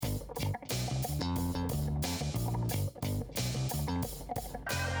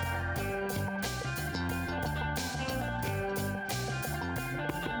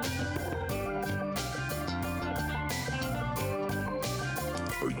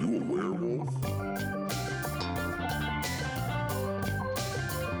you a werewolf?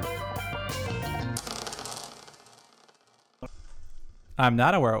 I'm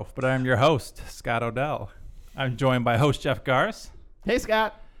not a werewolf, but I'm your host, Scott Odell. I'm joined by host Jeff Garce. Hey,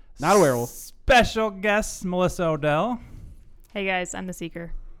 Scott. Not a werewolf. Special guest, Melissa Odell. Hey guys, I'm the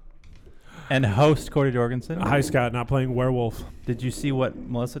Seeker. And host, Cody Jorgensen. Hi, Scott. Not playing werewolf. Did you see what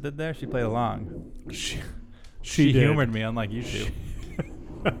Melissa did there? She played along. She did. humored me, unlike you two.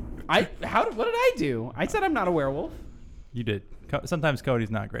 What did I do? I said I'm not a werewolf. You did. Sometimes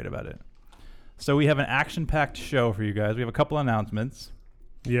Cody's not great about it. So we have an action-packed show for you guys. We have a couple announcements.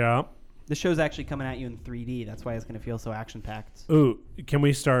 Yeah. The show's actually coming at you in 3D. That's why it's going to feel so action-packed. Ooh, can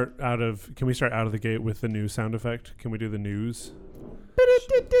we start out of the gate with the news sound effect? Can we do the news?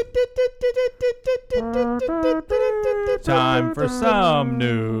 Time for some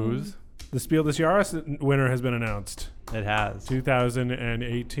news. The Spiel des Jahres winner has been announced. It has.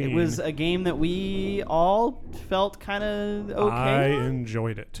 2018. It was a game that we all felt kind of okay I on.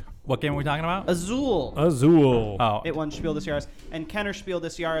 enjoyed it. What game are we talking about? Azul. Azul. Oh, It won Spiel des Jahres. And Kenner Spiel des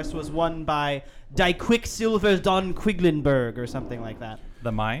Jahres was won by Die Quicksilver Don Quiglenberg or something like that.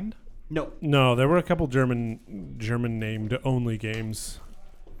 The Mind? No. No, there were a couple German named only games.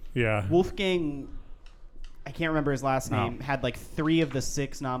 Yeah. Wolfgang, I can't remember his last Oh. name, had like 3 of the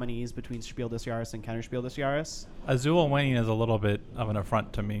 6 nominees between Spiel des Jahres and Kenner Spiel des Jahres. Azul winning is a little bit of an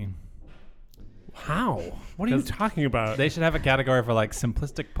affront to me. How? What are you 'Cause talking about? They should have a category for like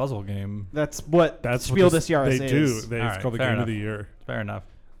simplistic puzzle game. That's what That's Spiel what des Jahres they is. do. All It's right, called the fair game enough. of the year. Fair enough.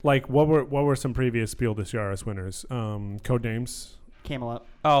 Like what were some previous Spiel des Jahres winners? Code names. Camelot.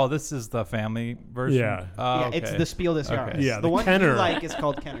 Oh, this is the family version? Yeah. Oh, Yeah, okay. it's the Spiel des Okay. Jahres. Yeah, the the one Kenner. you like is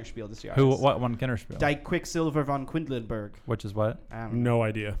called Kenner Spiel des Jahres. What one Kenner Spiel? Die Quicksilver von Quedlinburg. Which is what? I don't know. No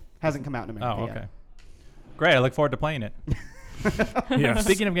idea. Hasn't come out in America Oh, okay. yet. Great. I look forward to playing it. Yes.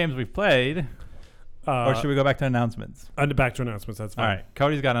 Speaking of games we've played, or should we go back to announcements? And back to announcements. That's fine. All right.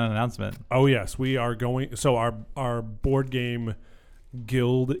 Cody's got an announcement. Oh yes, we are going. So our board game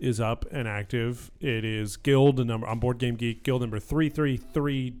guild is up and active. It is guild number on Board Game Geek. Guild number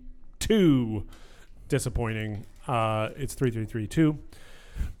 3332. Disappointing. It's 3332.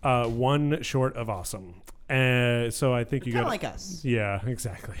 One short of awesome. So I think you Kind got of like us. Yeah,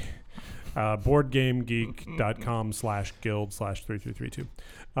 exactly. BoardGameGeek.com/guild/3332.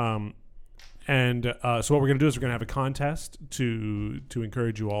 So what we're going to do is we're going to have a contest to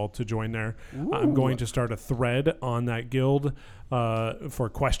encourage you all to join there. I'm going to start a thread on that guild for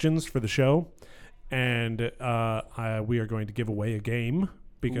questions for the show. And we are going to give away a game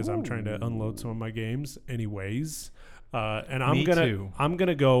because I'm trying to unload some of my games anyways. And I'm Me going too.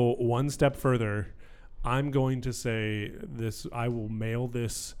 to go one step further. I'm going to say this. I will mail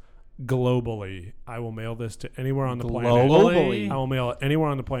this globally. I will mail this to anywhere on the planet. Globally? I will mail it anywhere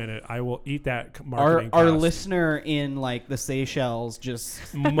on the planet. I will eat that marketing Our cost. listener in like the Seychelles just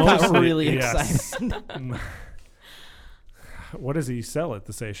got Mostly, really yes. excited. What does he sell at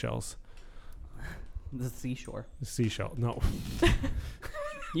the Seychelles? The seashore. Seashell. No.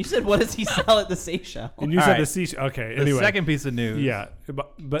 You said, what does he sell at the Seychelles? And you All said right. the Seychelles. Okay. The Anyway. second piece of news. Yeah,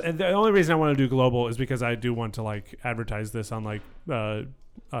 but the only reason I want to do global is because I do want to like advertise this on like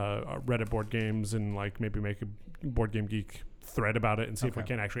Reddit board games and like maybe make a Board Game Geek thread about it and see if we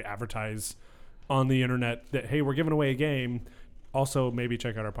can actually advertise on the internet that hey, we're giving away a game. Also, maybe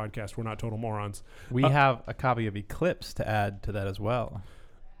check out our podcast. We're not total morons. We have a copy of Eclipse to add to that as well.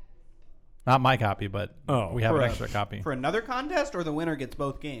 Not my copy, but we have an extra copy. For another contest, or the winner gets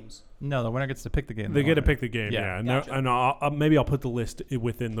both games? No, the winner gets to pick the game. They get to pick the game. Yeah. Yeah, and, Gotcha. and maybe I'll put the list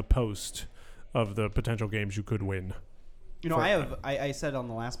within the post of the potential games you could win. You know, I said on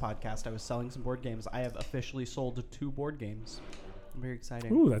the last podcast I was selling some board games. I have officially sold 2 board games. Very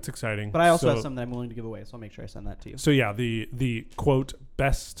exciting. Ooh, that's exciting. But I also have some that I'm willing to give away, so I'll make sure I send that to you. So yeah, the quote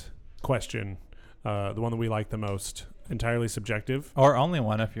best question, the one that we like the most, entirely subjective. Or only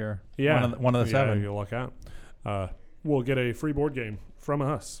one if you're one of the 7. You'll luck out. We'll get a free board game from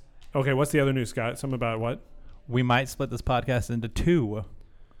us. Okay, what's the other news, Scott? Something about what? We might split this podcast into 2.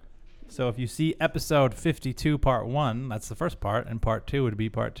 So if you see episode 52, part 1, that's the first part, and part 2 would be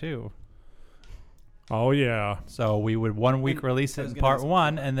part 2. Oh yeah. So we would 1 week And release I it was in gonna part ask-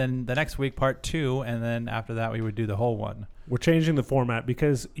 1, and then the next week part 2, and then after that we would do the whole one. We're changing the format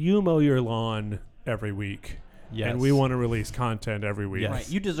because you mow your lawn every week, Yes. and we want to release content every week. Yes. Right.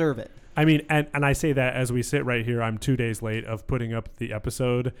 You deserve it. I mean, and I say that as we sit right here, I'm 2 days late of putting up the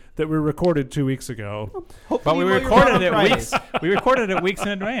episode that we recorded 2 weeks ago. But Hopefully we while you're recorded gone it on weeks. Fridays. We recorded it weeks in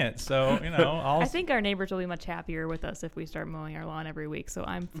advance, so I think our neighbors will be much happier with us if we start mowing our lawn every week. So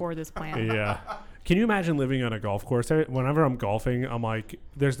I'm for this plan. Yeah. Can you imagine living on a golf course? Whenever I'm golfing, I'm like,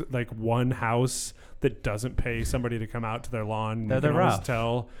 there's like one house that doesn't pay somebody to come out to their lawn. They're You can always rough.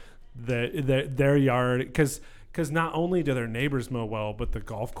 tell that their yard, because not only do their neighbors mow well, but the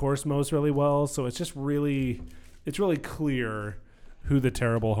golf course mows really well. So it's just really clear who the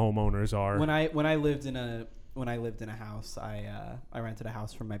terrible homeowners are. When I lived in a house, I rented a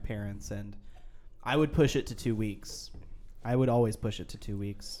house from my parents, and I would push it to 2 weeks. I would always push it to 2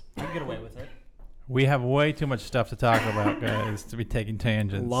 weeks. I'd get away with it. we have way too much stuff to talk about, guys, to be taking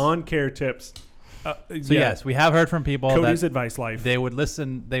tangents. Lawn care tips. So yes, we have heard from people Cody's that advice life. they would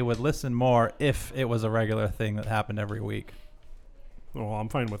listen. They would listen more if it was a regular thing that happened every week. Well, I'm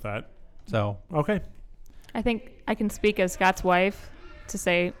fine with that. So Okay. I think I can speak as Scott's wife to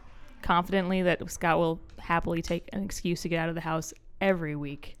say confidently that Scott will happily take an excuse to get out of the house every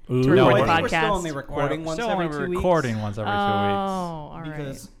week Ooh. to No, record I the think we're still podcast. only recording once still every only 2 weeks. recording once every 2 weeks. All right.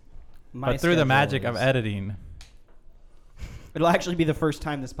 Because my But through the schedule magic of is- editing, it'll actually be the first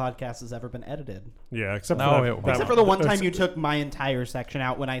time this podcast has ever been edited. Yeah, except No, for it that, won't. Except for the one time you took my entire section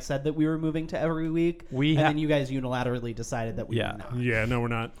out when I said that we were moving to every week, We and ha- then you guys unilaterally decided that we Yeah. were not. Yeah, no, we're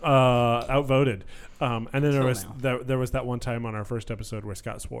not. Outvoted. And then there Till was now. there was that one time on our first episode where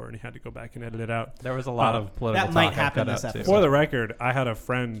Scott swore and he had to go back and edit it out. there was a lot of political that might talk I happen cut this out, too. episode. For the record, I had a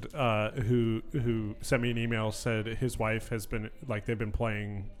friend who sent me an email, said his wife has been they've been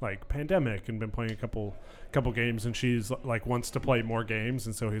playing Pandemic and been playing a couple games, and she's wants to play more games,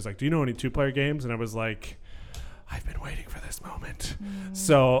 and so he's like, "Do you know any 2-player games?" And I was like, I've been waiting for this moment.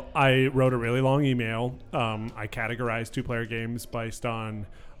 So I wrote a really long email. I categorized 2-player games based on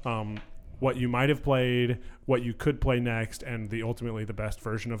what you might have played, what you could play next, and ultimately the best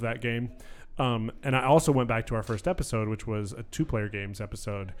version of that game. And I also went back to our first episode, which was a 2-player games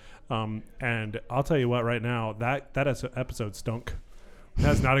episode. And I'll tell you what, right now, that episode stunk.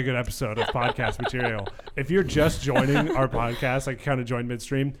 That's not a good episode of podcast material. If you're just joining our podcast, kind of joined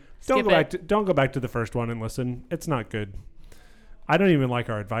midstream, don't go back to the first one and listen. It's not good. I don't even like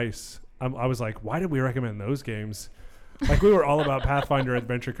our advice. I was like, why did we recommend those games? We were all about Pathfinder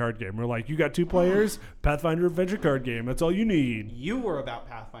adventure card game. We're like, you got 2 players, Pathfinder adventure card game. That's all you need. You were about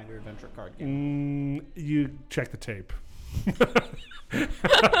Pathfinder Adventure Card Game. You check the tape.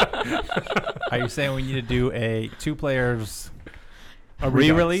 Are you saying we need to do a 2 players? A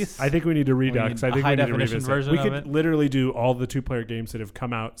Re-release? I think we need to redux. need I think a we need to high-definition revisit. version We of could it? literally do all the 2-player games that have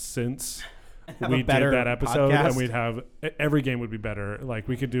come out since Have we a better did that episode, podcast. and we'd have every game would be better.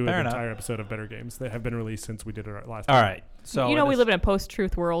 We could do Fair an enough. entire episode of better games that have been released since we did our last. All right. So you know, we this- live in a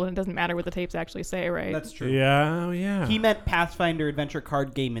post-truth world, and it doesn't matter what the tapes actually say, right? That's true. Yeah, oh, yeah. He meant Pathfinder Adventure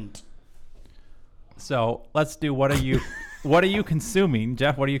Card Game. So let's do. What are you consuming,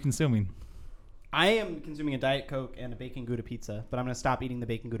 Jeff? What are you consuming? I am consuming a Diet Coke and a Bacon Gouda pizza, but I'm going to stop eating the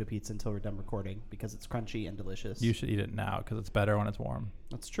Bacon Gouda pizza until we're done recording because it's crunchy and delicious. You should eat it now because it's better when it's warm,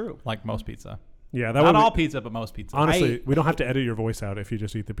 That's true. like most pizza. Yeah, that Not would all pizza, but most pizza. honestly, we don't have to edit your voice out if you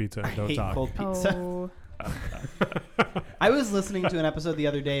just eat the pizza and I don't hate talk. cold pizza. Oh, I was listening to an episode the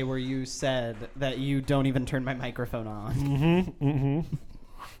other day where you said that you don't even turn my microphone on.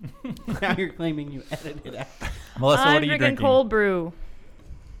 Now you're claiming you edited it out. Melissa, I'm what are you drinking? cold brew.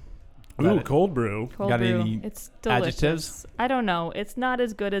 Ooh, cold brew. Cold Got brew. any It's delicious. adjectives? I don't know. It's not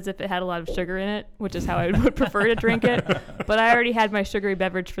as good as if it had a lot of sugar in it, which is how I would prefer to drink it. But I already had my sugary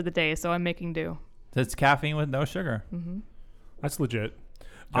beverage for the day, so I'm making do. It's caffeine with no sugar. That's legit.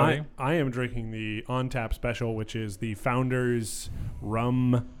 Jody? I am drinking the On Tap Special, which is the Founders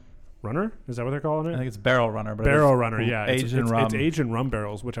Rum Runner. Is that what they're calling it? I think it's Barrel Runner. But Barrel it's Runner, yeah. Aged in rum. It's aged in rum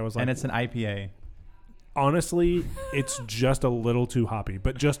barrels, which I was like, and it's an IPA. honestly, it's just a little too hoppy,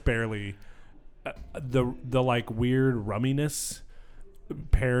 but just barely. The weird rumminess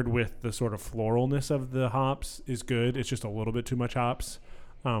paired with the sort of floralness of the hops is good. It's just a little bit too much hops.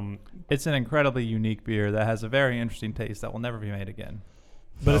 It's an incredibly unique beer that has a very interesting taste that will never be made again.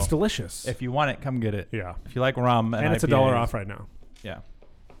 But So, it's delicious. If you want it, come get it. Yeah. If you like rum And it's IPAs, $1 off right now. Yeah.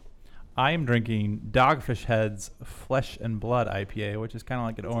 I am drinking Dogfish Head's Flesh and Blood IPA, which is kind of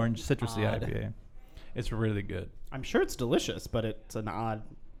like an orange citrusy odd. IPA. It's really good. I'm sure it's delicious, but it's an odd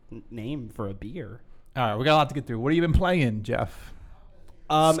name for a beer. All right, we got a lot to get through. What have you been playing, Jeff?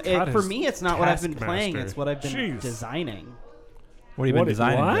 Scott For is me, it's not what I've been playing. taskmaster. It's what I've been Jeez. designing. What have you been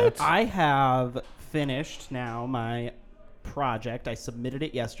designing, what? Jeff? I have finished now my project. I submitted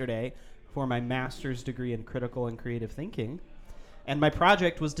it yesterday. for my master's degree in critical and creative thinking. And my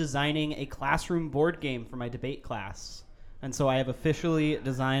project was designing a classroom board game for my debate class. And so I have officially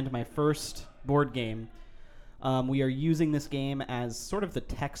designed my first board game. We are using this game as sort of the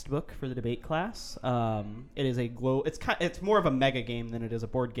textbook for the debate class. It is it's more of a mega game than it is a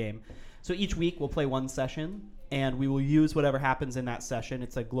board game. So each week we'll play one session, and we will use whatever happens in that session.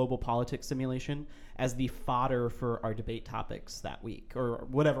 It's a global politics simulation as the fodder for our debate topics that week, or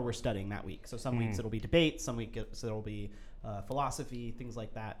whatever we're studying that week. So some weeks it'll be debate, some weeks it'll be philosophy, things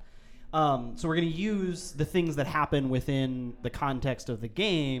like that. So we're going to use the things that happen within the context of the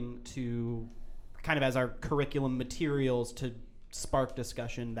game to kind of as our curriculum materials to spark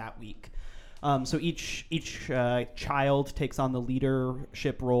discussion that week. So each child takes on the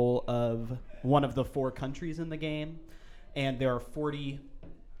leadership role of one of the 4 countries in the game, and there are 40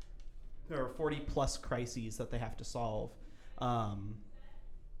 plus crises that they have to solve.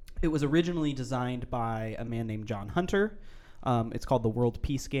 It was originally designed by a man named John Hunter. It's called the World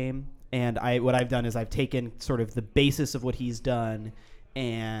Peace Game, and what I've done is I've taken sort of the basis of what he's done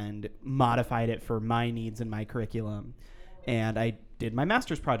and modified it for my needs and my curriculum. And I did my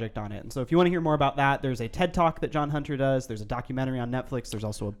master's project on it. And so if you want to hear more about that, there's a TED Talk that John Hunter does. There's a documentary on Netflix. There's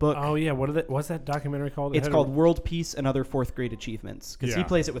also a book. Oh, yeah. What's that documentary called? It's called World Peace and Other Fourth Grade Achievements, because he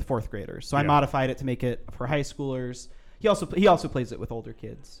plays it with 4th graders. So I modified it to make it for high schoolers. He also plays it with older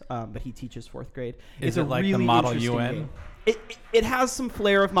kids, but he teaches 4th grade. Is it like the Model UN? It has some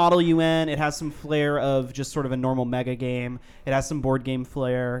flair of Model UN. It has some flair of just sort of a normal mega game. It has some board game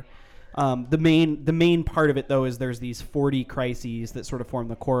flair. The main part of it, though, is there's these 40 crises that sort of form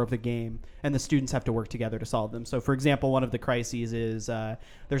the core of the game, and the students have to work together to solve them. So, for example, one of the crises is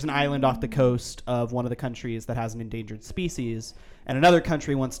there's an island off the coast of one of the countries that has an endangered species, and another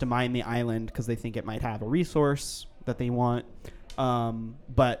country wants to mine the island because they think it might have a resource that they want.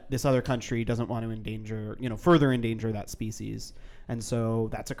 But this other country doesn't want to further endanger that species. And so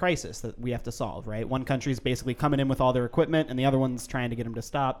that's a crisis that we have to solve, right? One country is basically coming in with all their equipment, and the other one's trying to get them to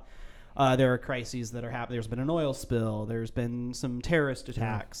stop. There are crises that are happening. There's been an oil spill. There's been some terrorist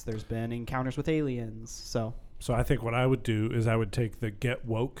attacks. There's been encounters with aliens. So I think what I would do is I would take the get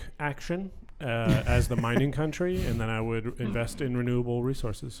woke action as the mining country, and then I would invest in renewable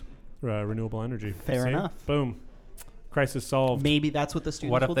resources, renewable energy. Fair enough. Boom. Crisis solved. Maybe that's what the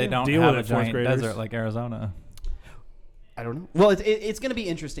students What if will they do. don't Deal have with a it, 4th giant graders. desert like Arizona? I don't know. Well, it's going to be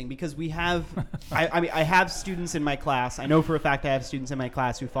interesting because we have I have students in my class. I know for a fact I have students in my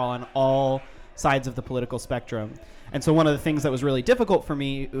class who fall on all sides of the political spectrum. And so one of the things that was really difficult for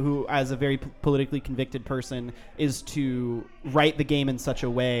me, who as a very politically convicted person, is to write the game in such a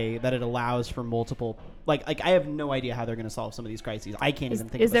way that it allows for multiple. Like I have no idea how they're going to solve some of these crises. I can't even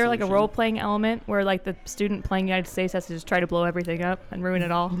think. Is of there a like a solution. role-playing element where like the student playing United States has to just try to blow everything up and ruin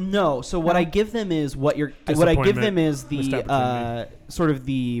it all? No. So what I give them is what I give Disappointment, them is missed the opportunity. sort of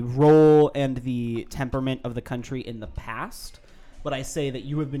the role and the temperament of the country in the past. But I say that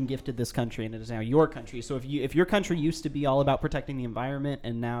you have been gifted this country, and it is now your country. So if your country used to be all about protecting the environment,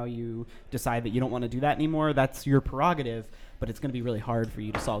 and now you decide that you don't want to do that anymore, that's your prerogative. But it's going to be really hard for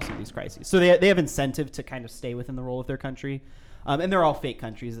you to solve some of these crises. So they have incentive to kind of stay within the role of their country, and they're all fake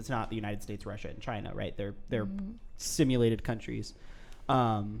countries. It's not the United States, Russia, and China, right? They're simulated countries.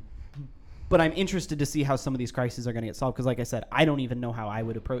 But I'm interested to see how some of these crises are going to get solved because, like I said, I don't even know how I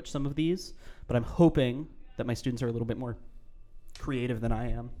would approach some of these. But I'm hoping that my students are a little bit more creative than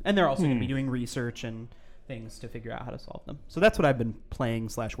I am, and they're also going to be doing research and things to figure out how to solve them. So that's what I've been playing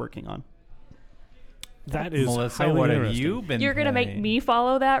 / working on. That is Melissa, highly what have interesting. you been You're gonna make playing? me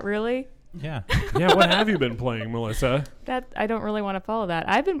follow that, really? Yeah. Yeah, what have you been playing, Melissa? That I don't really want to follow that.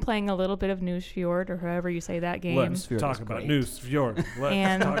 I've been playing a little bit of Newsfjord, or however you say that game. Let's Fjord talk is about great. Newsfjord.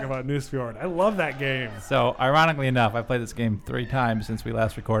 Let's talk about Newsfjord. I love that game. So, ironically enough, I played this game 3 times since we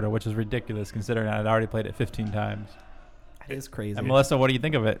last recorded, which is ridiculous considering I'd already played it 15 times. That is crazy. And Melissa, what do you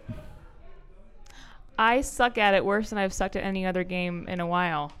think of it? I suck at it worse than I've sucked at any other game in a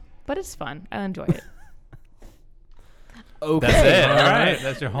while, but it's fun. I enjoy it. Okay. That's it. All All right. right.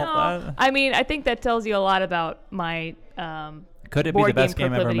 That's your whole No, thought? I mean, I think that tells you a lot about my Could it be board the best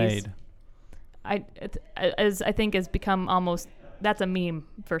game game ever proclivities. made? As I think has become almost that's a meme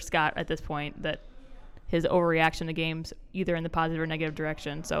for Scott at this point, that his overreaction to games either in the positive or negative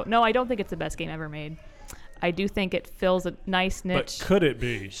direction. So no, I don't think it's the best game ever made. I do think it fills a nice niche. But could it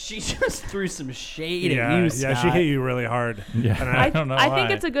be? She just threw some shade Yeah, at you, yeah, she Scott. hit you really hard. Yeah. And I don't know I why.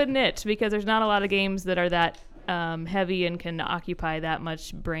 think it's a good niche because there's not a lot of games that are that heavy and can occupy that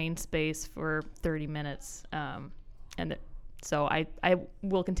much brain space for 30 minutes. So I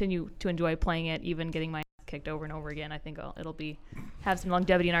will continue to enjoy playing it, even getting my ass kicked over and over again. I think it'll have some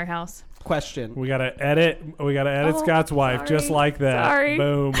longevity in our house. Question. We gotta edit. Oh, Scott's wife sorry. just like that. Sorry.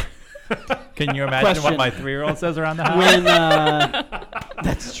 Boom. Can you imagine Question. what my 3-year-old says around the house? When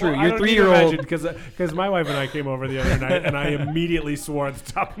that's true. Your 3-year-old. Because my wife and I came over the other night, and I immediately swore at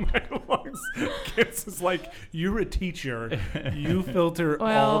the top of my lungs. Kids is like, you're a teacher. You filter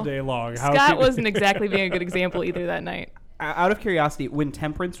Well, all day long. How Scott can- wasn't exactly being a good example either that night. Out of curiosity, when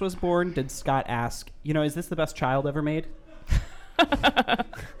Temperance was born, did Scott ask, is this the best child ever made?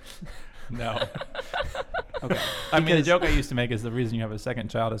 No. Okay. I mean, the Because- joke I used to make is the reason you have a second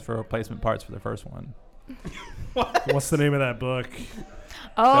child is for replacement parts for the first one. What's the name of that book?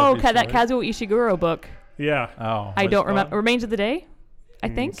 Oh, Selfish that choice. Kazuo Ishiguro book. Yeah. Oh. I what's don't it remember. called? Remains of the Day, I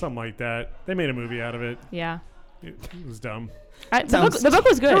think. Something like that. They made a movie out of it. Yeah. It was dumb. Sounds The book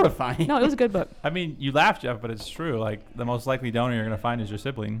was good. terrifying. No, it was a good book. I mean, you laugh, Jeff, but it's true. Like, the most likely donor you're going to find is your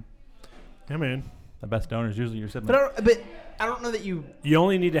sibling. Yeah, man. The best donor is usually your sibling. But I don't know that you. You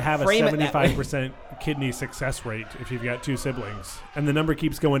only need to have a Frame it that way. 75% kidney success rate if you've got 2 siblings. And the number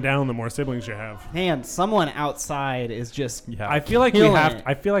keeps going down the more siblings you have. Man, someone outside is just. Yeah. I feel like Killing it.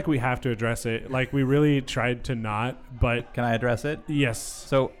 I feel like we have to address it. Like we really tried to not, but Can I address it? yes.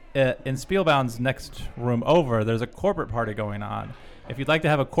 So, in Spielbound's next room over, there's a corporate party going on. If you'd like to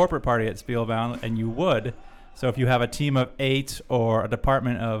have a corporate party at Spielbound, and you would, so if you have a team of 8 or a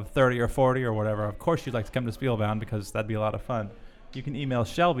department of 30 or 40 or whatever, of course you'd like to come to Spielbound because that'd be a lot of fun. You can email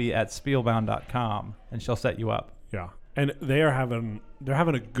Shelby at spielbound.com and she'll set you up. Yeah. And they're having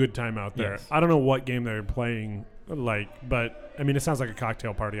a good time out there. Yes. I don't know what game they're playing but I mean it sounds like a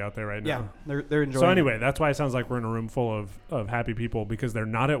cocktail party out there right Yeah, now. they're enjoying. So anyway, that's why it sounds like we're in a room full of happy people because they're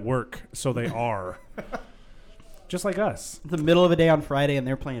not at work, so they are. Just like us. It's the middle of a day on Friday and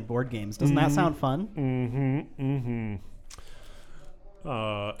they're playing board games. Doesn't that Mhm. sound fun?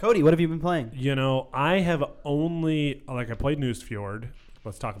 Cody, what have you been playing? I have only I played Newsfjord.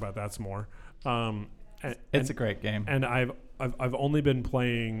 Let's talk about that some more. It's a great game. And I've only been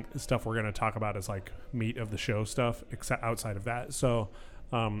playing stuff we're going to talk about as like meat of the show stuff, except outside of that. So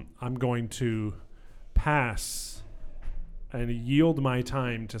I'm going to pass and yield my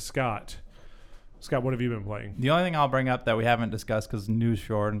time to Scott. Scott, what have you been playing? The only thing I'll bring up that we haven't discussed because news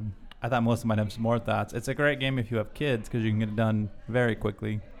short, and I thought Melissa might have some more thoughts. It's a great game if you have kids because you can get it done very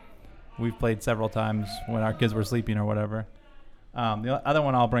quickly. We've played several times when our kids were sleeping or whatever. The other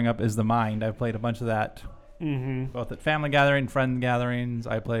one I'll bring up is The Mind. I've played a bunch of that, both at family gathering, friend gatherings.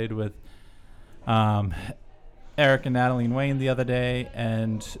 I played with Eric and Natalie and Wayne the other day,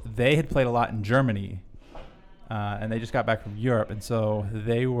 and they had played a lot in Germany, and they just got back from Europe, and so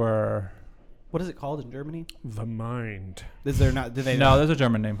they were... What is it called in Germany? The Mind. Is there not? Do they? No, there's a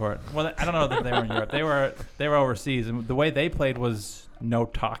German name for it. Well, I don't know that they were in Europe. They were overseas, and the way they played was no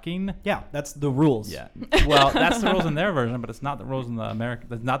talking. Yeah, that's the rules. Yeah. Well, that's the rules in their version, but it's not the rules in the American.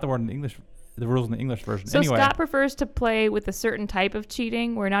 That's not the word in English. The rules in the English version. So anyway, Scott prefers to play with a certain type of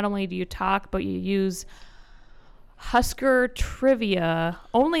cheating where not only do you talk, but you use Husker trivia,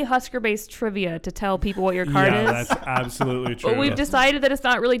 only Husker-based trivia to tell people what your card Yeah, is. that's absolutely true. But we've decided that it's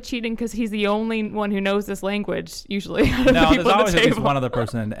not really cheating because he's the only one who knows this language, usually, out of the no, people there's at always the at least table. one other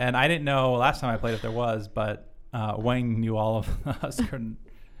person, and I didn't know last time I played if there was, but Wayne knew all of Husker.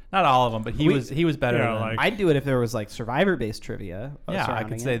 Not all of them, but he was better. Yeah, than, like- I'd do it if there was like Survivor-based trivia. yeah, I surrounding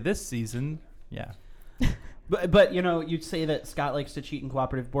could it. say this season. Yeah. But you'd say that Scott likes to cheat in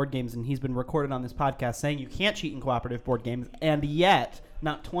cooperative board games, and he's been recorded on this podcast saying you can't cheat in cooperative board games. And yet,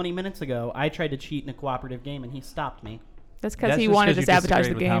 not 20 minutes ago, I tried to cheat in a cooperative game, and he stopped me. That's because That's he just wanted 'cause to you sabotage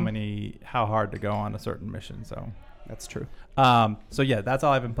the disagreed with game. how hard to go on a certain mission. So, That's true. so yeah, that's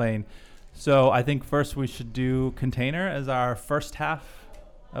all I've been playing. So I think first we should do Container as our first half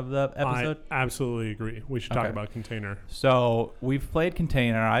of the episode. I absolutely agree. We should talk Okay. about Container. So we've played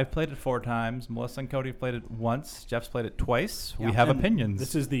Container. I've played it 4 times. Melissa and Cody have played it once. Jeff's played it twice. We Yeah. have And opinions.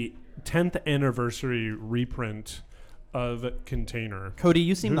 This is the 10th anniversary reprint of Container. Cody,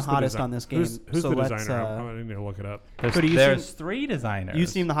 you seem Who's the hottest design- on this game. Who's so the let's, designer? I need to look it up. Cody, you there's seem- 3 designers. You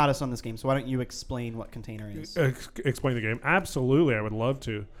seem the hottest on this game, so why don't you explain what Container is? Explain the game. Absolutely, I would love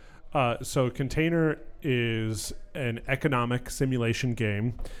to. So Container is an economic simulation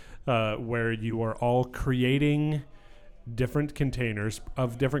game where you are all creating different containers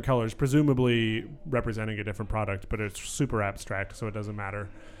of different colors, presumably representing a different product, but it's super abstract, so it doesn't matter.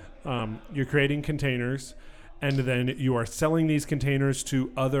 You're creating containers, and then you are selling these containers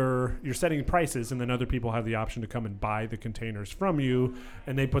to you're setting prices, and then other people have the option to come and buy the containers from you,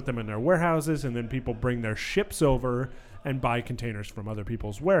 and they put them in their warehouses, and then people bring their ships over and buy containers from other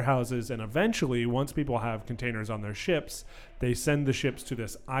people's warehouses. And eventually, once people have containers on their ships, they send the ships to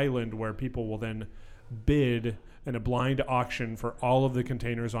this island where people will then bid in a blind auction for all of the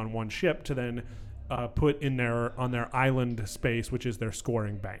containers on one ship to then put in on their island space, which is their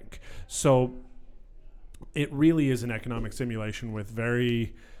scoring bank. So it really is an economic simulation with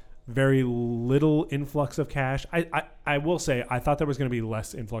very, very little influx of cash. I will say I thought there was going to be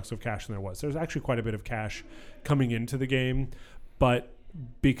less influx of cash than there was. There's actually quite a bit of cash coming into the game, but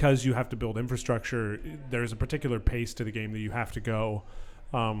because you have to build infrastructure, there's a particular pace to the game that you have to go.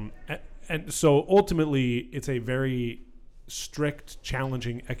 And so ultimately, it's a very strict,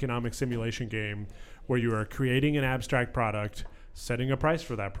 challenging economic simulation game where you are creating an abstract product, setting a price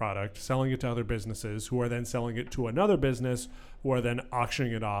for that product, selling it to other businesses who are then selling it to another business who are then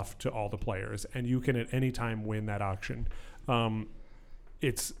auctioning it off to all the players. And you can at any time win that auction.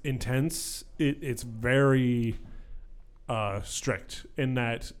 It's intense. It's very strict in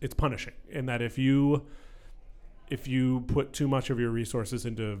that it's punishing, in that if you put too much of your resources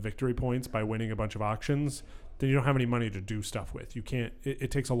into victory points by winning a bunch of auctions, then you don't have any money to do stuff with. You can't. It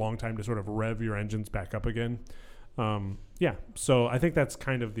takes a long time to sort of rev your engines back up again. So I think that's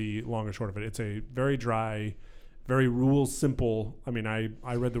kind of the long and short of it. It's a very dry, very rules simple. I mean,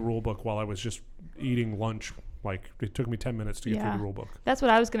 I read the rule book while I was just eating lunch. Like, it took me 10 minutes to get through the rule book. That's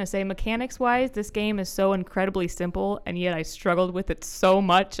what I was going to say. Mechanics-wise, this game is so incredibly simple, and yet I struggled with it so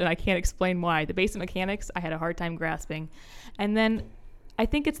much, and I can't explain why. The basic mechanics, I had a hard time grasping. And then I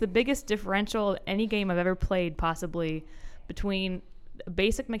think it's the biggest differential any game I've ever played, possibly, between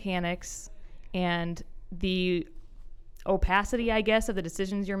basic mechanics and the opacity, I guess, of the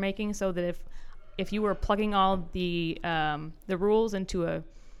decisions you're making, so that if you were plugging all the rules into a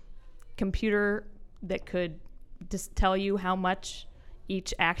computer that could just tell you how much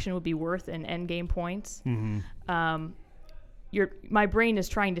each action would be worth in end game points. Mm-hmm. My brain is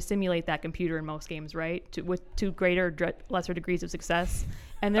trying to simulate that computer in most games, right? With greater, lesser degrees of success.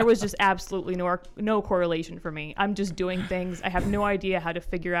 And there was just absolutely no correlation for me. I'm just doing things. I have no idea how to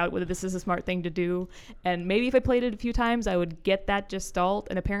figure out whether this is a smart thing to do. And maybe if I played it a few times, I would get that gestalt.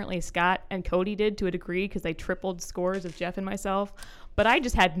 And apparently Scott and Cody did to a degree because they tripled scores of Jeff and myself. But I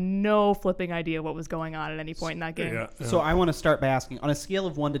just had no flipping idea what was going on at any point in that game. Yeah. So I want to start by asking, on a scale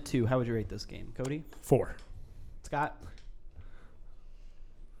of 1 to 2, how would you rate this game? Cody? 4. Scott?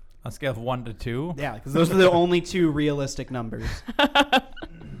 On a scale of 1 to 2? Yeah, because those are the only two realistic numbers.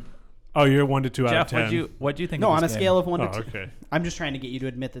 Oh, you're 1 to 2 out of 10. Jeff, what'd you think No, of on a this scale game? of 1 to 2. Okay. I'm just trying to get you to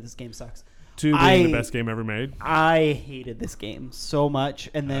admit that this game sucks. 2 being the best game ever made. I hated this game so much,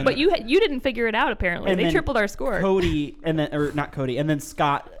 and then But you didn't figure it out, apparently. And They then tripled our score. Cody, and then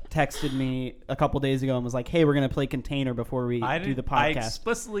Scott texted me a couple days ago and was like, "Hey, we're gonna play Container before we do the I podcast."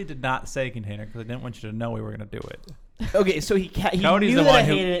 explicitly did not say Container because I didn't want you to know we were going to do it. Okay, so he Cody's knew the that I one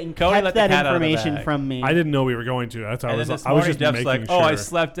who- hated it and Cody kept let the that cat out of the information bag. from me. I didn't know we were going to. That's how I And was. then this I was morning, just Jeff's making like, sure. "Oh, I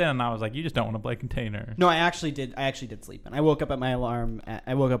slept in," and I was like, "You just don't want to play Container." No, I actually did sleep in. I woke up at my alarm.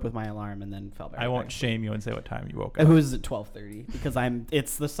 I woke up with my alarm and then fell back. I won't shame you and say what time you woke It up. was at 12:30 because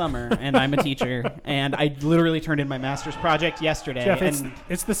it's the summer and I'm a teacher and I literally turned in my master's project yesterday. Jeff, and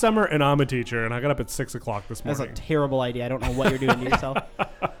it's the summer and I'm a teacher, and I got up at 6 o'clock this that's morning. a terrible idea. I don't know what you're doing to yourself.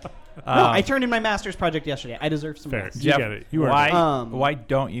 No, I turned in my master's project yesterday. I deserve some Fair. rest. You Jeff, get it. You why? are. Why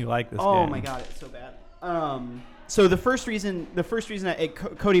don't you like this game? Oh my god, it's so bad. So the first reason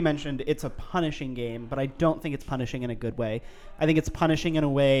Cody mentioned it's a punishing game, but I don't think it's punishing in a good way. I think it's punishing in a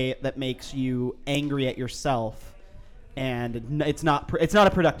way that makes you angry at yourself, and it's not a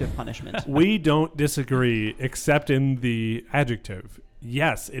productive punishment. We don't disagree, except in the adjective.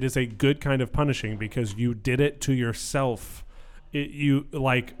 Yes, it is a good kind of punishing because you did it to yourself. You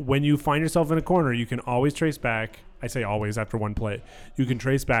like when you find yourself in a corner, you can always trace back. I say always after one play. You can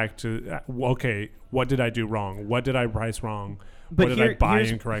trace back to, okay, what did I do wrong? What did I price wrong? But what did I buy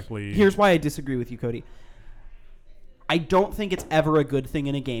incorrectly? Here's why I disagree with you, Cody. I don't think it's ever a good thing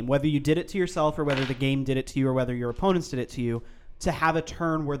in a game, whether you did it to yourself or whether the game did it to you or whether your opponents did it to you, to have a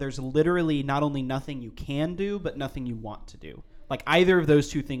turn where there's literally not only nothing you can do, but nothing you want to do. Like, either of those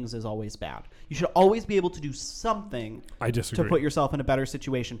two things is always bad. You should always be able to do something I disagree. to put yourself in a better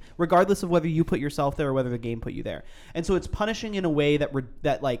situation, regardless of whether you put yourself there or whether the game put you there. And so it's punishing in a way that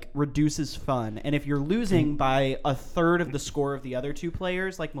reduces fun. And if you're losing by a third of the score of the other two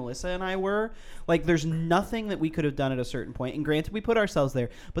players, like Melissa and I were, like, there's nothing that we could have done at a certain point. And granted, we put ourselves there,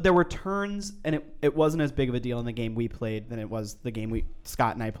 but there were turns, and it wasn't as big of a deal in the game we played than it was the game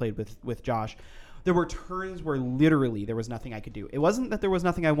Scott and I played with Josh. There were turns where literally there was nothing I could do. It wasn't that there was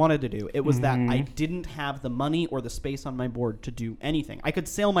nothing I wanted to do. It was that I didn't have the money or the space on my board to do anything. I could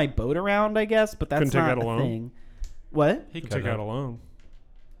sail my boat around, I guess, but that's not a thing. What? He You take out a loan.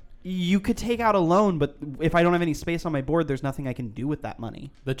 You could take out a loan, but if I don't have any space on my board, there's nothing I can do with that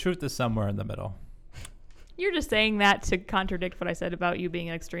money. The truth is somewhere in the middle. You're just saying that to contradict what I said about you being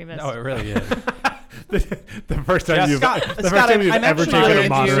an extremist. No, it really is. The first time you've Scott, I'm ever actually taken a interested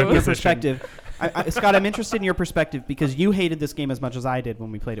moderate in your position. perspective. Scott, I'm interested in your perspective because you hated this game as much as I did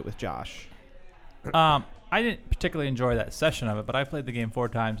when we played it with Josh. I didn't particularly enjoy that session of it, but I played the game 4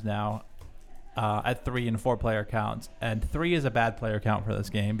 times now at 3 and 4 player counts. And 3 is a bad player count for this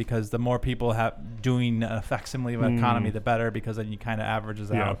game because the more people have doing a facsimile of economy, the better, because then you kind of averages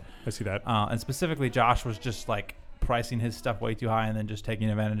Yeah, out. I see that. And specifically, Josh was just like pricing his stuff way too high and then just taking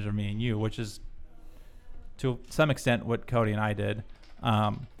advantage of me and you, which is to some extent what Cody and I did.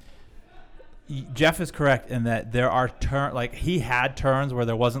 Jeff is correct in that there are he had turns where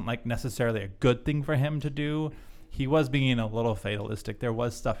there wasn't like necessarily a good thing for him to do. He was being a little fatalistic. There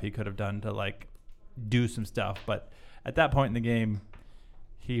was stuff he could have done to like do some stuff, but at that point in the game,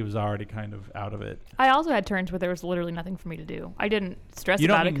 he was already kind of out of it. I also had turns where there was literally nothing for me to do. I didn't stress You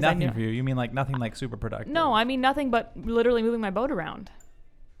about don't it mean because I nothing knew. for you. You mean like nothing like super productive. No, I mean nothing but literally moving my boat around.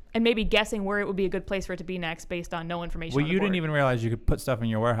 And maybe guessing where it would be a good place for it to be next based on no information. Well, on the you board. didn't even realize you could put stuff in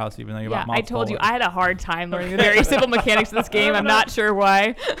your warehouse even though you bought Yeah, I multiple. told you I had a hard time learning the very simple mechanics of this game. I'm not sure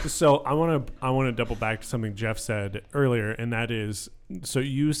why. So I want to double back to something Jeff said earlier, and that is, so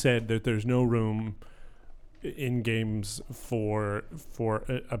you said that there's no room in games for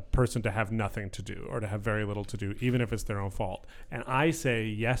a person to have nothing to do or to have very little to do, even if it's their own fault. And I say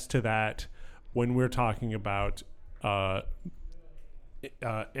yes to that when we're talking about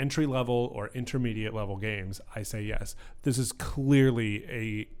entry level or intermediate level games. I say yes. This is clearly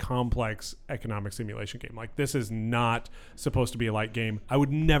a complex economic simulation game. Like, this is not supposed to be a light game. I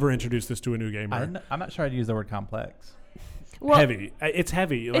would never introduce this to a new gamer. I'm not sure I'd use the word complex. Well, Heavy. It's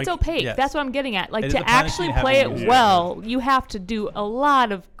heavy. it's opaque. Yes. That's what I'm getting at. Like, It is to a punishing actually heavy play it game. well, you have to do a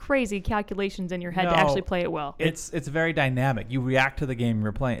lot of crazy calculations in your head to No, actually play it well. It's very dynamic. You react to the game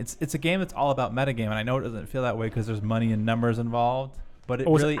you're playing. It's a game that's all about metagame, and I know it doesn't feel that way because there's money and numbers involved, but it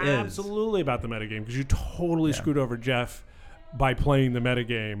really was is. absolutely about the metagame, because you totally Yeah. screwed over Jeff by playing the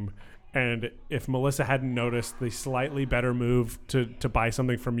metagame. And if Melissa hadn't noticed the slightly better move to buy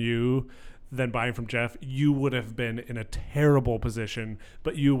something from you than buying from Jeff, you would have been in a terrible position.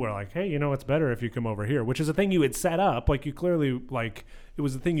 But you were like, hey, you know what's better if you come over here, which is a thing you had set up. Like, you clearly, like, it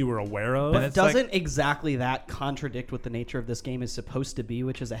was a thing you were aware of. And But it's doesn't exactly that contradict what the nature of this game is supposed to be,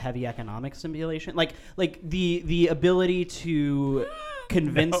 which is a heavy economic simulation? Like the ability to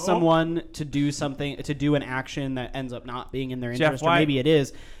convince No. someone to do something, to do an action that ends up not being in their Jeff, interest, or why- maybe it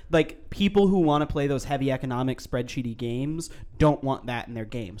is. Like, people who want to play those heavy economic spreadsheety games don't want that in their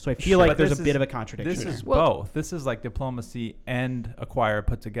game. So I feel like But there's this a bit is- of a contradiction. This is there. Well- both. This is like diplomacy and acquire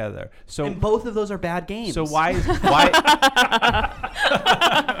put together. So And both of those are bad games. so why?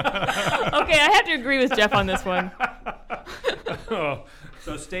 Okay, I have to agree with Jeff on this one.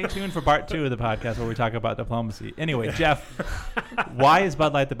 So stay tuned for part 2 of the podcast where we talk about diplomacy. Anyway, Jeff, why is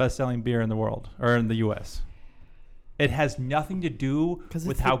Bud Light the best-selling beer in the world or in the U.S.? It has nothing to do 'Cause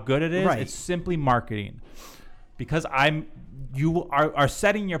with it's how the- good it is. right. It's simply marketing. Because you are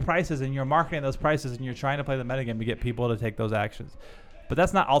setting your prices and you're marketing those prices and you're trying to play the metagame to get people to take those actions. But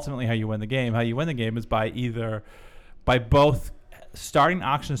that's not ultimately how you win the game. How you win the game is by both starting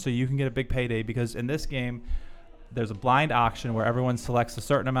auctions so you can get a big payday, because in this game there's a blind auction where everyone selects a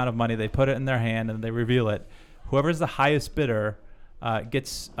certain amount of money, they put it in their hand and they reveal it. Whoever's the highest bidder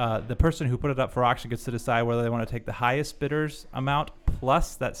gets the person who put it up for auction gets to decide whether they want to take the highest bidder's amount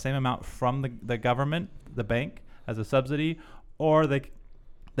plus that same amount from the government, the bank, as a subsidy, or they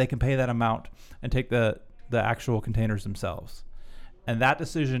can pay that amount and take the actual containers themselves. And that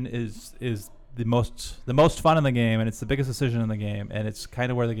decision is the most fun in the game, and it's the biggest decision in the game, and it's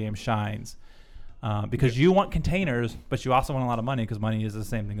kind of where the game shines. Because you want containers, but you also want a lot of money, because money is the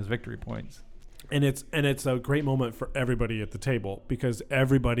same thing as victory points. And it's a great moment for everybody at the table, because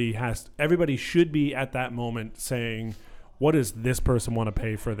everybody should be at that moment saying, what does this person want to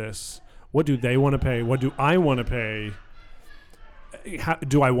pay for this? What do they want to pay? What do I want to pay?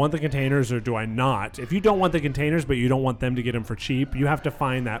 Do I want the containers or do I not? If you don't want the containers, but you don't want them to get them for cheap, you have to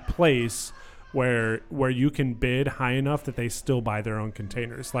find that place where you can bid high enough that they still buy their own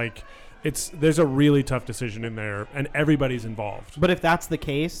containers. Like, there's a really tough decision in there, and everybody's involved. But if that's the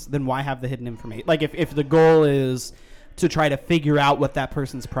case, then why have the hidden information? Like, if the goal is to try to figure out what that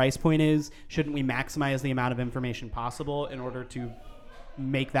person's price point is, shouldn't we maximize the amount of information possible in order to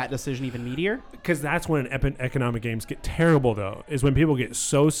make that decision even meatier? Because that's when economic games get terrible, though, is when people get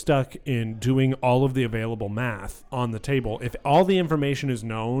so stuck in doing all of the available math on the table. If all the information is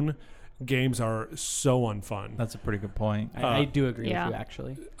known, games are so unfun. That's a pretty good point. I do agree yeah. with you,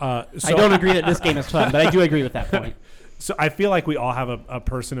 actually. So I don't agree that this game is fun, but I do agree with that point. So I feel like we all have a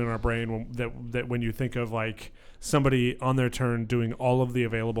person in our brain that when you think of like somebody on their turn doing all of the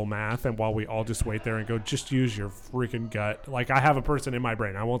available math, and while we all just wait there and go, just use your freaking gut. Like I have a person in my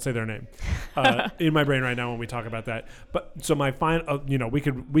brain. I won't say their name in my brain right now when we talk about that. But so my final, we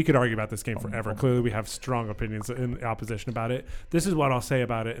could argue about this game forever. Clearly, we have strong opinions in opposition about it. This is what I'll say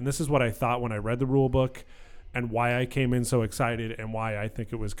about it, and this is what I thought when I read the rule book, and why I came in so excited, and why I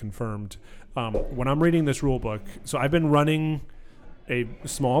think it was confirmed. When I'm reading this rule book, so I've been running a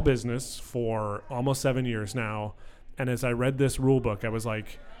small business for almost 7 years now, and as I read this rule book, I was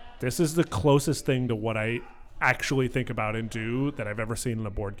like, this is the closest thing to what I actually think about and do that I've ever seen in a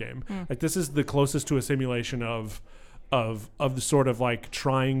board game. Like this is the closest to a simulation of the sort of like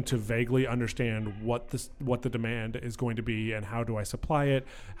trying to vaguely understand what the demand is going to be, and how do I supply it,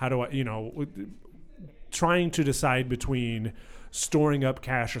 how do I trying to decide between storing up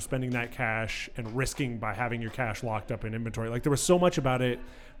cash or spending that cash and risking by having your cash locked up in inventory. Like there was so much about it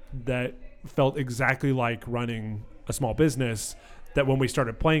that felt exactly like running a small business, that when we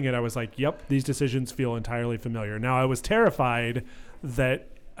started playing it, I was like, yep, these decisions feel entirely familiar. Now I was terrified that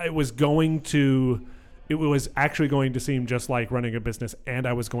it was actually going to seem just like running a business, and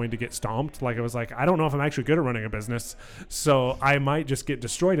I was going to get stomped. Like I was like, I don't know if I'm actually good at running a business, so I might just get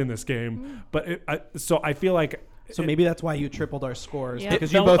destroyed in this game. But so I feel like, So maybe that's why you tripled our scores, Yep.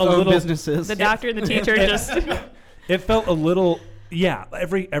 because you both own businesses. The doctor and the teacher just. it felt a little,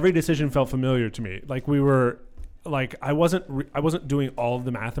 every decision felt familiar to me. Like we were, like I wasn't doing all of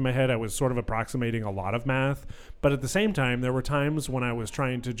the math in my head. I was sort of approximating a lot of math, but at the same time, there were times when I was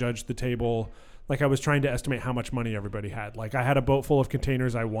trying to judge the table. Like I was trying to estimate how much money everybody had. Like I had a boat full of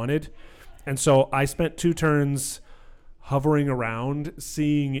containers I wanted, and so I spent 2 turns hovering around,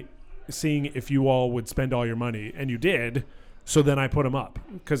 seeing if you all would spend all your money, and you did. So then I put them up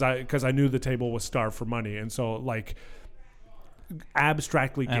because I knew the table was starved for money, and so like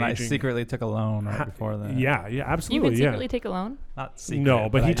abstractly gauging. And I secretly took a loan right before that. Yeah, absolutely. You can secretly take a loan? Not secret. No,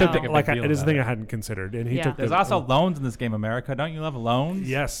 but he took it is the thing it. I hadn't considered, and he Yeah. took. There's also loans in this game, America. Don't you love loans?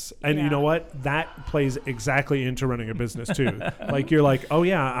 Yes, and Yeah. you know what? That plays exactly into running a business too. Like you're like, oh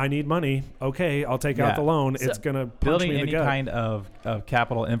yeah, I need money. Okay, I'll take out the loan. So it's gonna punch building me in any the gut. kind of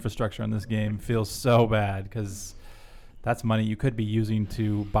capital infrastructure in this game feels so bad, because that's money you could be using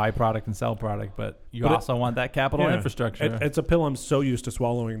to buy product and sell product, but you also want that capital infrastructure. It's a pill I'm so used to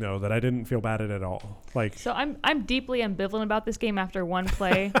swallowing though that I didn't feel bad at it at all. Like So I'm deeply ambivalent about this game after one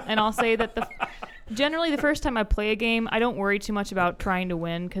play, and I'll say that generally the first time I play a game, I don't worry too much about trying to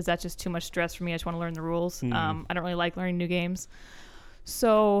win, because that's just too much stress for me. I just want to learn the rules. I don't really like learning new games,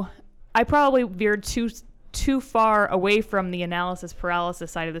 so I probably veered too far away from the analysis paralysis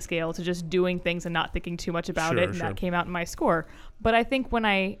side of the scale to just doing things and not thinking too much about it, and that came out in my score. But I think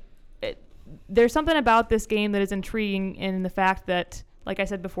there's something about this game that is intriguing in the fact that, like I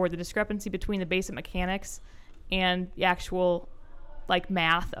said before, the discrepancy between the basic mechanics and the actual like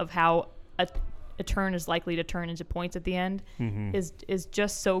math of how a turn is likely to turn into points at the end is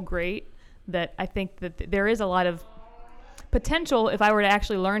just so great that I think that there is a lot of potential, if I were to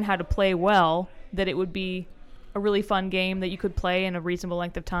actually learn how to play well, that it would be a really fun game that you could play in a reasonable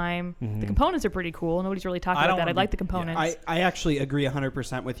length of time. The components are pretty cool. Nobody's really talking about that. I like the components. I actually agree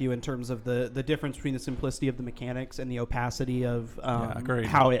 100% with you in terms of the difference between the simplicity of the mechanics and the opacity of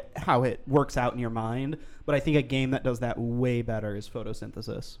how it works out in your mind. But I think a game that does that way better is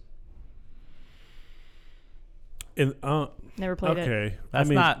Photosynthesis. Never played it. Okay,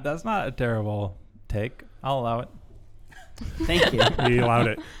 That's not a terrible take. I'll allow it. Thank you. He allowed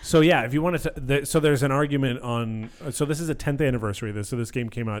it. So yeah, if you wanted to, so there's an argument on. So this is a 10th anniversary. So this game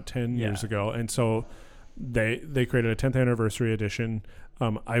came out 10 years ago, and so they created a 10th anniversary edition.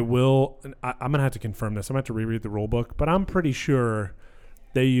 I'm gonna have to confirm this. I'm gonna have to reread the rule book, but I'm pretty sure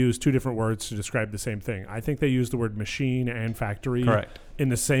they use 2 different words to describe the same thing. I think they use the word machine and factory in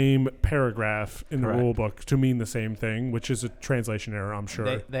the same paragraph in the rule book to mean the same thing, which is a translation error, I'm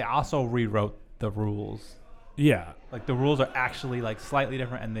sure. They also rewrote the rules. Yeah. Like the rules are actually like slightly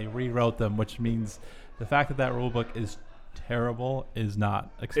different, and they rewrote them, which means the fact that rule book is terrible is not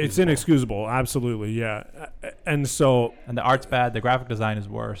excusable. It's inexcusable, absolutely, yeah. And the art's bad, the graphic design is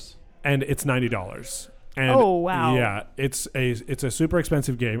worse, and it's $90. And oh wow! Yeah, it's a super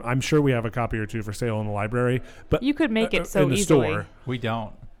expensive game. I'm sure we have a copy or 2 for sale in the library, but you could make it so in the easily. Store, we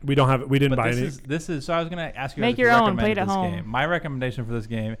don't. We don't have it. We didn't buy any. This is. So I was going to ask you. Make guys your if you own. Play it recommended at this home. game. My recommendation for this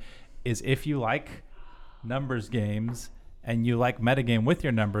game is if you like numbers games and you like metagame with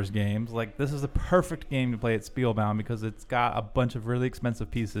your numbers games, like this is the perfect game to play at Spielbound, because it's got a bunch of really expensive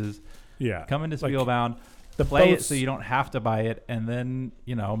pieces. Yeah. Come into Like, Spielbound, play it so you don't have to buy it, and then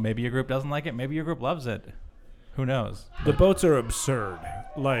maybe your group doesn't like it, maybe your group loves it. Who knows? The boats are absurd.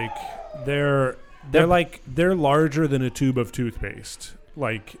 Like they're larger than a tube of toothpaste.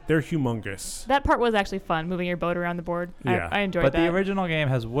 Like they're humongous. That part was actually fun, moving your boat around the board. Yeah. I enjoyed But that. the original game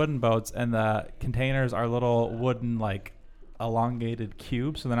has wooden boats, and the containers are little wooden, like, elongated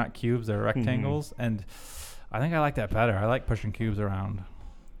cubes. So they're not cubes; they're rectangles. And I think I like that better. I like pushing cubes around.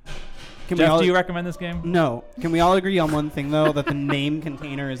 Jeff, do you recommend this game? No. Can we all agree on one thing though? That the name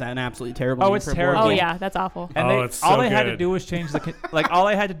container is an absolutely terrible. Oh, name it's for a board terrible. Oh game. yeah, that's awful. And Oh, they, it's all so they had to good. do was change the all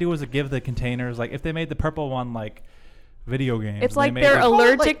I had to do was give the containers, like, if they made the purple one like video games. It's and like they made they're it- Call it,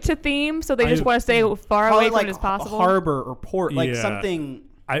 allergic like- to theme, so they I- just want to stay far Call away it from like it as possible. harbor or port, like Yeah. something.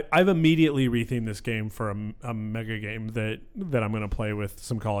 I've immediately rethemed this game for a mega game that I'm going to play with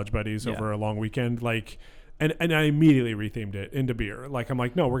some college buddies Yeah. over a long weekend. Like, and I immediately rethemed it into beer. Like, I'm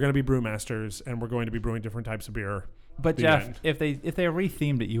like, no, we're going to be brewmasters, and we're going to be brewing different types of beer. But The Jeff, end. if they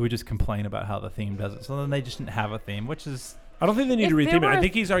rethemed it, you would just complain about how the theme does it. So then they just didn't have a theme, which is I don't think they need to If there retheme it. were I a-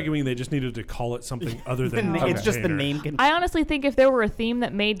 think he's arguing they just needed to call it something other than Okay. It's just the container. name. Container. I honestly think if there were a theme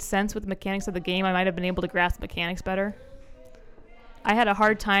that made sense with the mechanics of the game, I might have been able to grasp mechanics better. I had a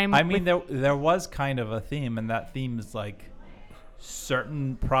hard time. I mean, with, there was kind of a theme, and that theme is like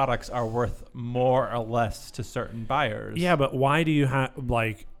certain products are worth more or less to certain buyers. Yeah, but why do you have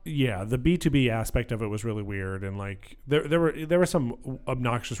like? Yeah, the B2B aspect of it was really weird, and like there were some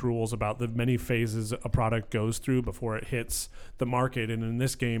obnoxious rules about the many phases a product goes through before it hits the market. And in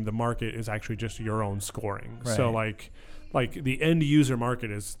this game, the market is actually just your own scoring. So like the end user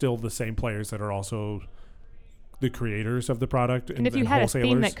market is still the same players that are also the creators of the product and if you had a wholesalers.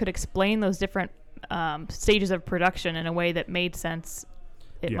 theme that could explain those different stages of production in a way that made sense,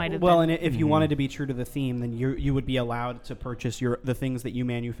 it Yeah. might have Well, been. and if you wanted to be true to the theme, then you would be allowed to purchase the things that you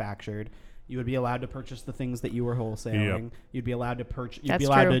manufactured. You would be allowed to purchase the things that you were wholesaling. Yep. You'd be allowed to purchase. You'd That's be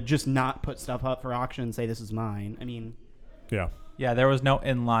allowed true. to just not put stuff up for auction and say this is mine. I mean, Yeah. Yeah, there was no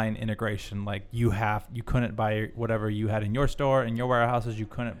inline integration. Like you couldn't buy whatever you had in your store, in your warehouses. You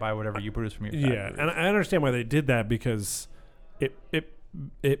couldn't buy whatever you produced from your factory. Yeah, and I understand why they did that because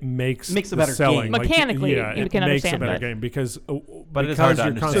it makes Makes a the better selling. game. Mechanically, yeah, you it can makes a understand better that. game because But it is hard to you're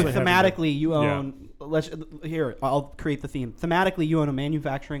understand. so constantly having to- thematically, you Yeah. own. I'll create the theme. Thematically, you own a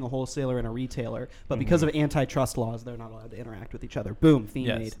manufacturing, a wholesaler, and a retailer. But because of antitrust laws, they're not allowed to interact with each other. Boom, theme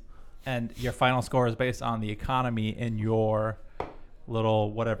Yes. made. And your final score is based on the economy in your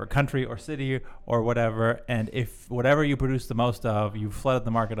little whatever country or city or whatever. And if whatever you produce the most of, you've flooded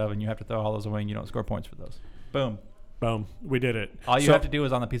the market of, and you have to throw all those away, and you don't score points for those. Boom. Boom, we did it. All you So, have to do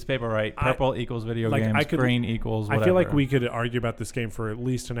is on the piece of paper write purple equals video like, games, I could- green equals whatever. I feel like we could argue about this game for at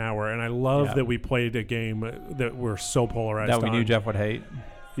least an hour, and I love Yeah. that we played a game that we're so polarized that we on. knew Jeff would hate.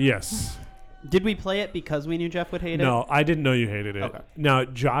 Yes. Did we play it because we knew Jeff would hate it? No, I didn't know you hated it. Okay. Now,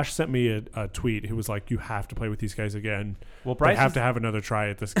 Josh sent me a tweet. He was like, "You have to play with these guys again. Well, I Bryce have is- to have another try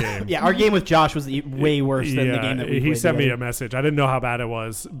at this game." Yeah, our game with Josh was way worse than the Yeah, game that we he played sent me together. a message. I didn't know how bad it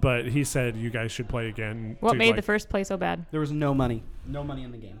was, but he said you guys should play again. What to, made like- the first play so bad? There was no money. No money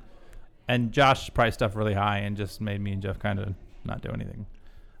in the game. And Josh priced stuff really high and just made me and Jeff kind of not do anything.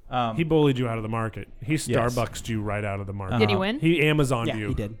 He bullied you out of the market. He Yes. Starbucksed you right out of the market. Did he win? He Amazoned Yeah, you.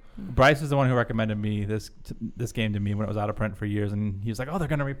 he did. Bryce is the one who recommended me this game to me when it was out of print for years, and he was like, "Oh, they're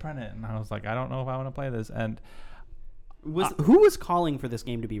gonna reprint it," and I was like, "I don't know if I want to play this." And Who was calling for this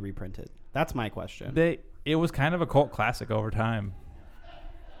game to be reprinted? That's my question. it was kind of a cult classic over time,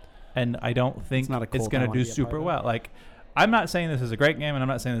 and I don't think It's not a it's cult I gonna wanna do be a part super of. well. Like, I'm not saying this is a great game, and I'm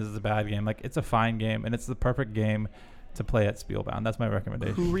not saying this is a bad game. Like, it's a fine game, and it's the perfect game to play at Spielbound. That's my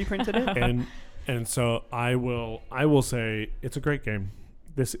recommendation. Who reprinted it? and so I will say it's a great game.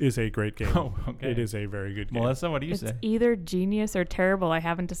 This is a great game. Oh, okay. It is a very good game. Melissa, what do you It's say? either genius or terrible. I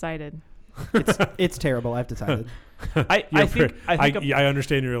haven't decided. It's terrible. I've decided. I think I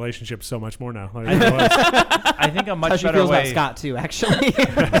understand your relationship so much more now. Like, I think a How much she better feels about way. Scott too, actually.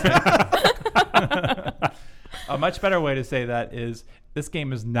 A much better way to say that is this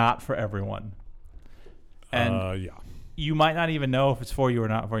game is not for everyone, and yeah. you might not even know if it's for you or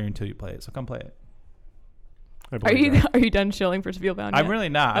not for you until you play it. So come play it. I Are believe you that. are you done shilling for Spielbound? I'm yet? really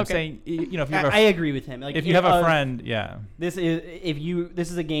not. I'm Okay. saying, you know, if you have I a, agree with him. Like, if you have a friend, yeah. this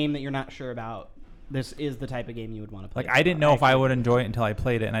is a game that you're not sure about. This is the type of game you would want to play. Like, I didn't know if I would enjoy it until I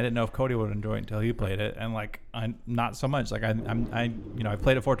played it, and I didn't know if Cody would enjoy it until he played it, and like, I'm not so much. Like, I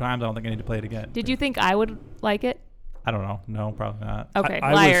played it 4 times. I don't think I need to play it again. Did you think I would like it? I don't know. No, probably not. Okay,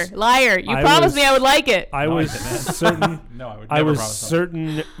 I liar, was- liar. You I promised was- me I would like it. I No, I was didn't. certain. No, I would I never was promise something.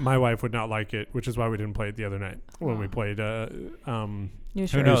 certain my wife would not like it, which is why we didn't play it the other night when we played. You Who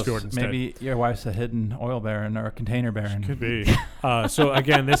sure? knows? Jordan instead. Maybe your wife's a hidden oil baron or a container baron. Could be. So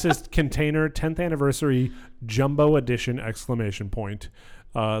again, this is Container 10th Anniversary Jumbo Edition !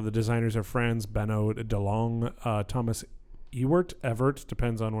 The designers are Franz Benno DeLong, Thomas Evert,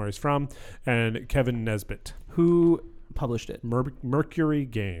 depends on where he's from, and Kevin Nesbitt. Who published it? Mercury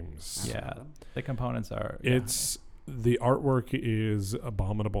Games. Yeah, the components are. It's the artwork is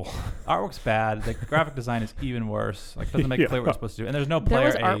abominable. Artwork's bad. The graphic design is even worse. Like doesn't make Yeah. clear what it's supposed to do. And there's no There player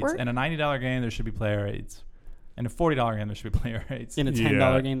was aids. artwork? In a $90 game, there should be player aids. In a $40 game, there should be player aids. In a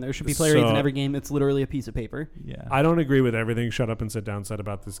 $10 Yeah. game, there should be player aids in So- every game. It's literally a piece of paper. Yeah. I don't agree with everything Shut Up and Sit Down said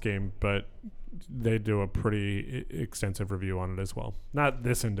about this game, but they do a pretty extensive review on it as well. Not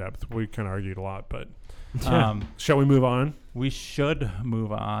this in depth. We kind of argued a lot, but shall we move on? We should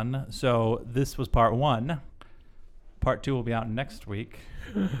move on. So this was part 1. Part 2 will be out next week.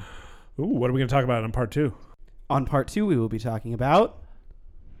 Ooh, what are we going to talk about in part 2? On part 2, we will be talking about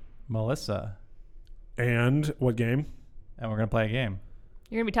Melissa. And what game? And we're going to play a game.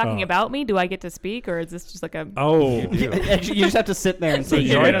 You're gonna be talking about me? Do I get to speak, or is this just like a? Oh, You do. Actually, you just have to sit there and So say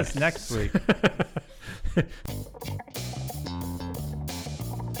join yeah. us next week.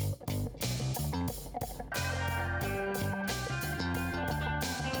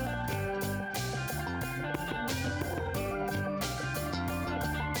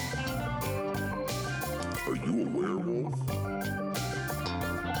 Are you a werewolf?